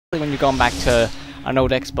when you're going back to an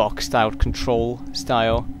old Xbox style control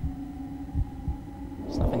style.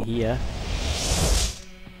 There's nothing here.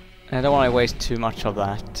 And I don't want to waste too much of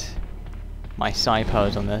that. My psi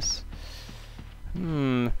powers on this.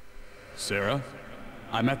 Sarah,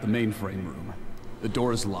 I'm at the mainframe room. The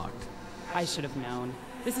door is locked. I should have known.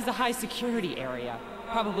 This is a high security area.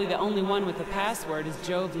 Probably the only one with the password is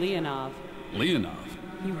Jove Leonov. Leonov?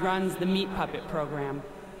 He runs the Meat Puppet program.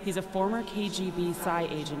 He's a former KGB Psi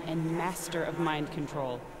agent and master of mind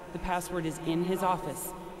control. The password is in his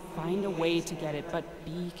office. Find a way to get it, but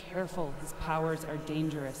be careful. His powers are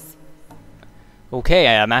dangerous. Okay,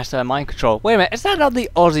 I am master of mind control. Wait a minute, is that not the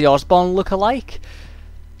Ozzy Osbourne look-alike?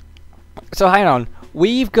 So hang on,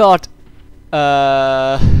 we've got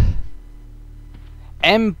M.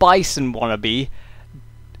 Bison wannabe,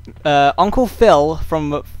 Uncle Phil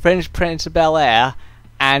from Fresh Prince of Bel-Air,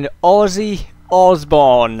 and Ozzy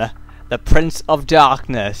Osbourne, the Prince of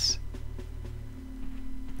Darkness.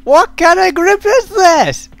 What kind of group is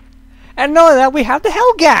this? And knowing that we have the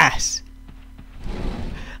hell gas.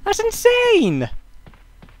 That's insane.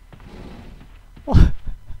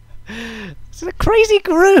 It's a crazy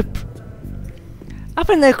group. I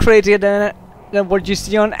think they're crazier than what you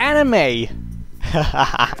see on anime.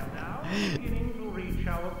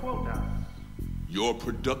 Your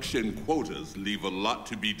production quotas leave a lot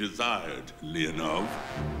to be desired, Leonov.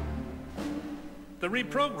 The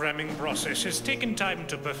reprogramming process has taken time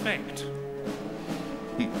to perfect.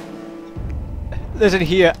 Listen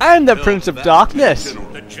here, I'm the Prince of Darkness.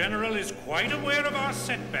 The General is quite aware of our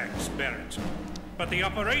setbacks, Barrett. But the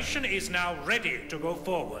operation is now ready to go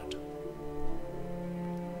forward.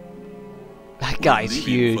 That guy's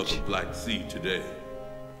Leaving for huge. the Black Sea today.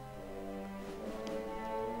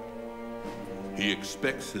 He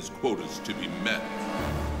expects his quotas to be met.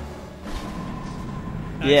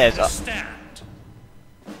 Yes. Understand.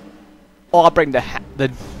 Or I'll bring the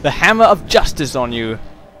hammer of justice on you.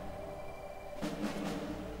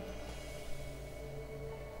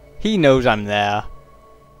 He knows I'm there.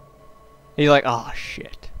 He's like, oh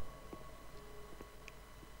shit.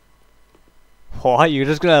 What? You're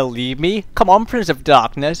just gonna leave me? Come on, Prince of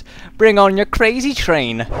Darkness. Bring on your crazy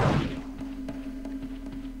train.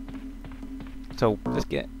 So, let's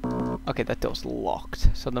get... Okay, that door's locked.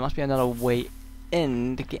 So there must be another way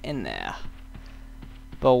in to get in there.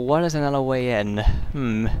 But what is another way in?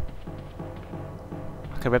 I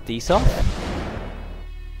can rip these off?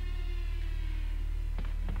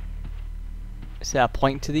 Is there a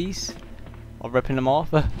point to these? Or ripping them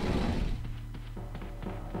off?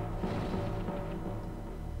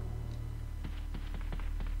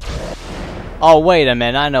 Oh, wait a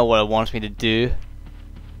minute, I know what it wants me to do.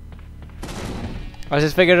 I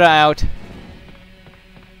just figured it out.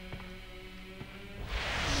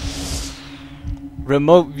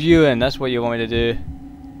 Remote viewing, that's what you want me to do.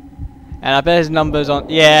 And I bet his number's on...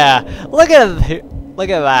 Yeah! Look at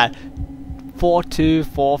that!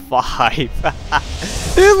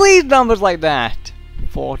 4245. Who leaves numbers like that?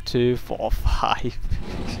 4245.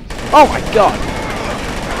 Oh my god!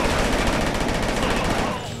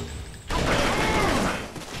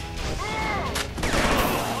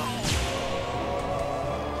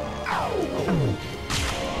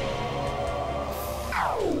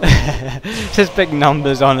 Just big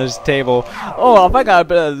numbers on his table. Oh, I think I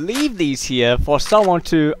better leave these here for someone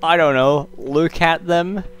to, I don't know, look at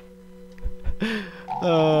them.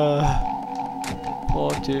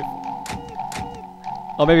 42.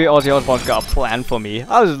 Or maybe Ozzy Osbourne's got a plan for me.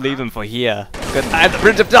 I'll just leave him for here. Because I'm the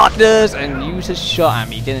Prince of Darkness! And you just shot at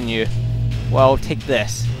me, didn't you? Well, take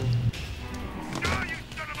this.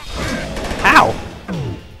 Ow!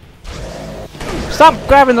 Stop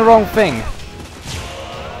grabbing the wrong thing!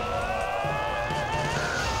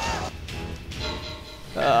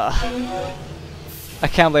 I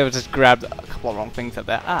can't believe I just grabbed a couple of wrong things up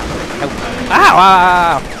there. Ah! Ow!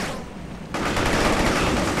 Ow!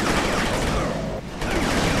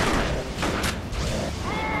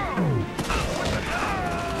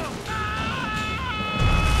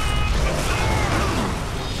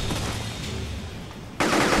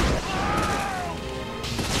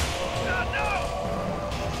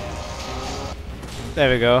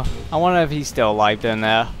 There we go. I wonder if he's still alive down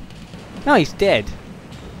there. No, he's dead.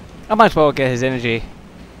 I might as well get his energy.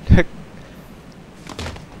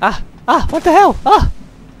 What the hell? Ah!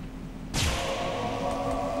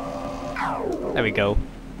 There we go.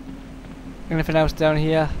 Anything else down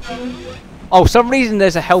here? Oh, some reason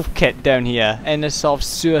there's a health kit down here in this sort of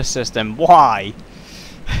sewer system. Why?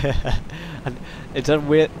 Is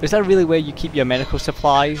that really where you keep your medical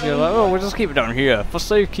supplies? You're like, oh, we'll just keep it down here for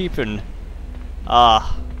safekeeping.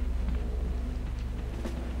 Ah.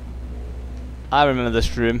 I remember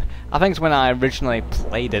this room. I think it's when I originally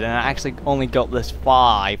played it, and I actually only got this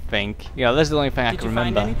far, I think. You know, this is the only thing I can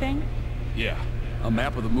remember. Did you find anything? Yeah, a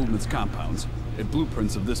map of the movement's compounds and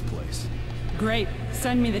blueprints of this place. Great.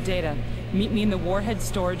 Send me the data. Meet me in the warhead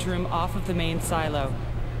storage room off of the main silo.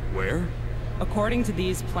 Where? According to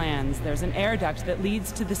these plans, there's an air duct that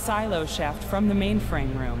leads to the silo shaft from the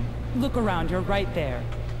mainframe room. Look around, you're right there.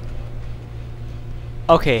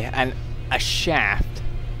 Okay, and a shaft.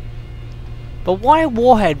 But why a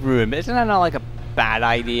warhead room? Isn't that not like a bad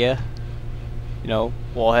idea? You know,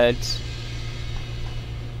 warheads.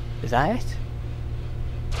 Is that it?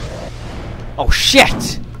 Oh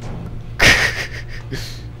shit!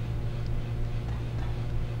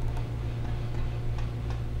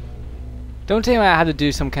 Don't tell me I had to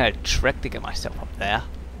do some kind of trick to get myself up there.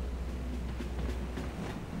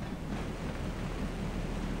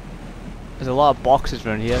 There's a lot of boxes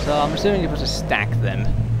around here, so I'm assuming you're supposed to stack them.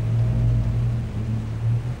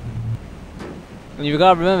 And you've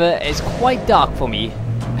got to remember, it's quite dark for me.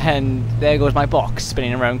 And there goes my box,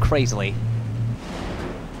 spinning around crazily.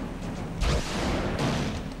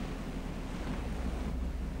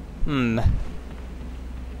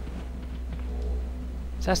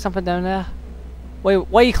 Is there something down there? Wait,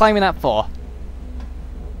 what are you climbing that for?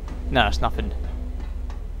 No, it's nothing.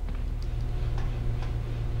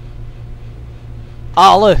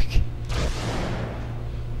 Oh, look!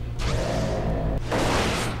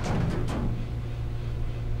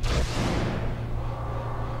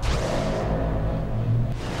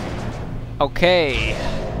 Okay.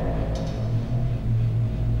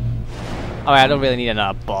 Alright, I don't really need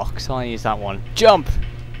another box. I'll only use that one. Jump!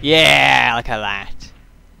 Yeah, look at that.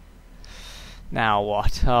 Now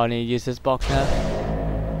what? Oh, I need to use this box now.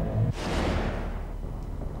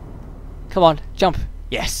 Come on, jump!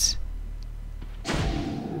 Yes!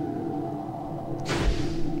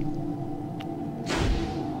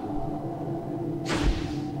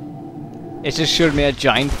 It just showed me a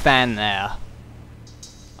giant fan there.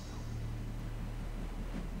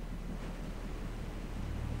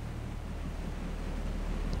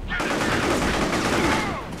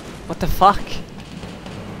 What the fuck?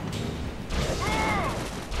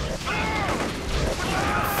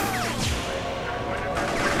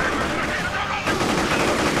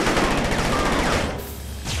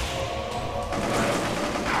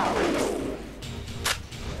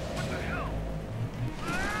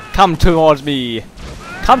 Come towards me!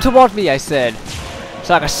 Come towards me, I said!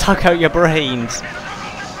 So I can suck out your brains!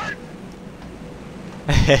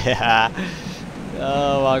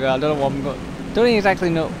 Oh my god, I don't know what I'm going. Don't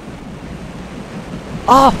exactly know.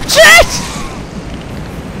 Oh shit!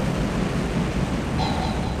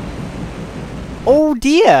 Oh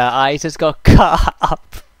dear, I just got cut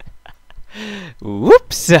up.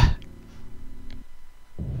 Whoops!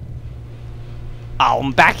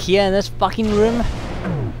 I'm back here in this fucking room.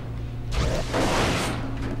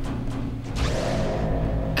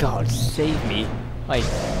 God save me! Wait.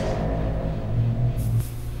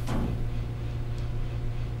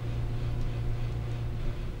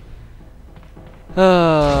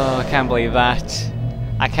 Oh, I can't believe that.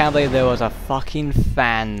 I can't believe there was a fucking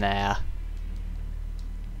fan there.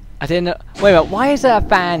 I didn't know. Wait a minute, why is there a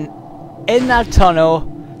fan in that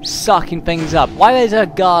tunnel sucking things up? Why is there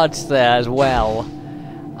guards there as well?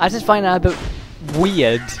 I just find that a bit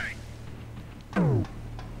weird.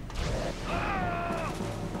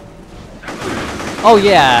 Oh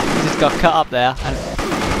yeah, he just got cut up there. And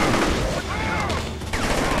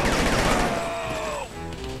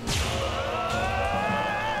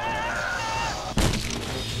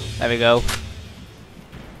there we go.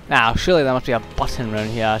 Now, surely there must be a button around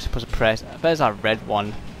here I'm supposed to press. I bet there's a red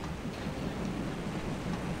one.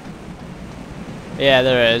 Yeah,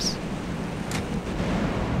 there is.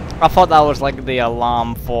 I thought that was like the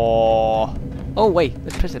alarm for... Oh wait,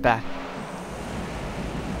 let's press it back.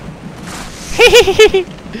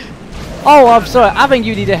 Oh, I'm sorry, I think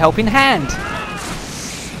you need a helping hand.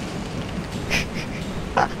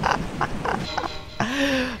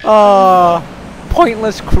 Oh,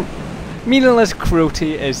 pointless, meaningless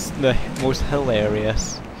cruelty is the most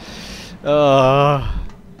hilarious. Oh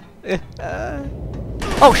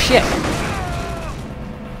shit!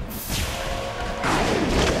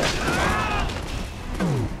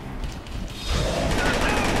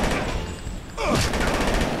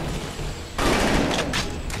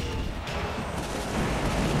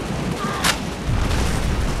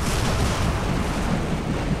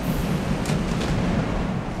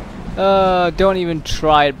 Don't even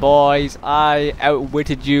try it, boys. I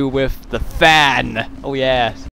outwitted you with the fan. Oh yes.